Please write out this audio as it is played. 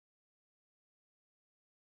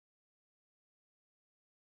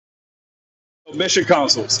Mission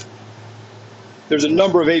consoles. There's a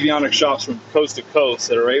number of avionics shops from coast to coast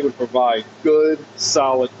that are able to provide good,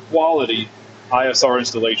 solid, quality ISR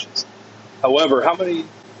installations. However, how many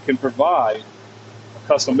can provide a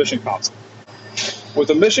custom mission console? With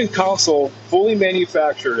a mission console fully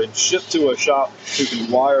manufactured and shipped to a shop who can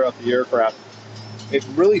wire up the aircraft, it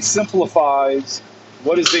really simplifies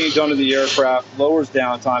what is being done in the aircraft, lowers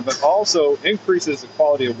downtime, but also increases the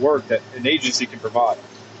quality of work that an agency can provide.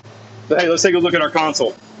 So hey, let's take a look at our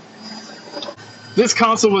console. This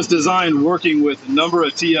console was designed working with a number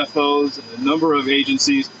of TFOs and a number of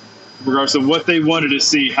agencies in regards to what they wanted to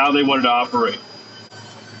see, how they wanted to operate.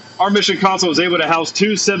 Our mission console is able to house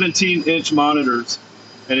two 17-inch monitors.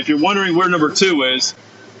 And if you're wondering where number 2 is,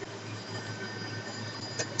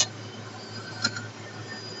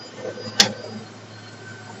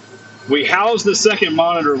 we house the second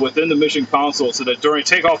monitor within the mission console so that during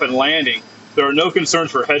takeoff and landing, there are no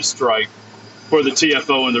concerns for head strike for the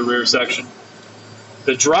TFO in the rear section.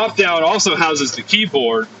 The drop-down also houses the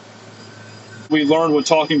keyboard. We learned when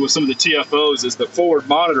talking with some of the TFOs is the forward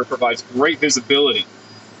monitor provides great visibility.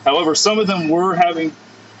 However, some of them were having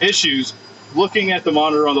issues looking at the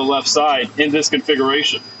monitor on the left side in this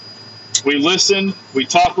configuration. We listened, we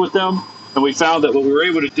talked with them, and we found that what we were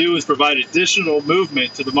able to do is provide additional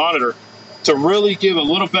movement to the monitor to really give a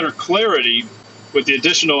little better clarity with the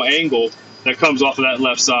additional angle that comes off of that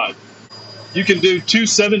left side. You can do two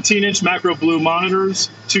 17-inch macro blue monitors,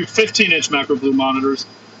 two 15-inch macro blue monitors.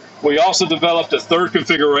 We also developed a third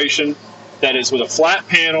configuration that is with a flat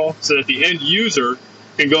panel so that the end user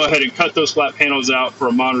can go ahead and cut those flat panels out for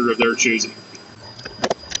a monitor of their choosing.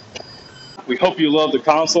 We hope you love the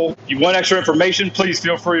console. If you want extra information, please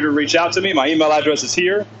feel free to reach out to me. My email address is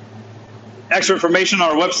here. Extra information on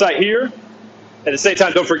our website here. At the same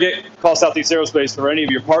time, don't forget, call Southeast Aerospace for any of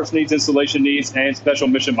your parts needs, installation needs, and special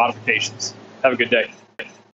mission modifications. Have a good day.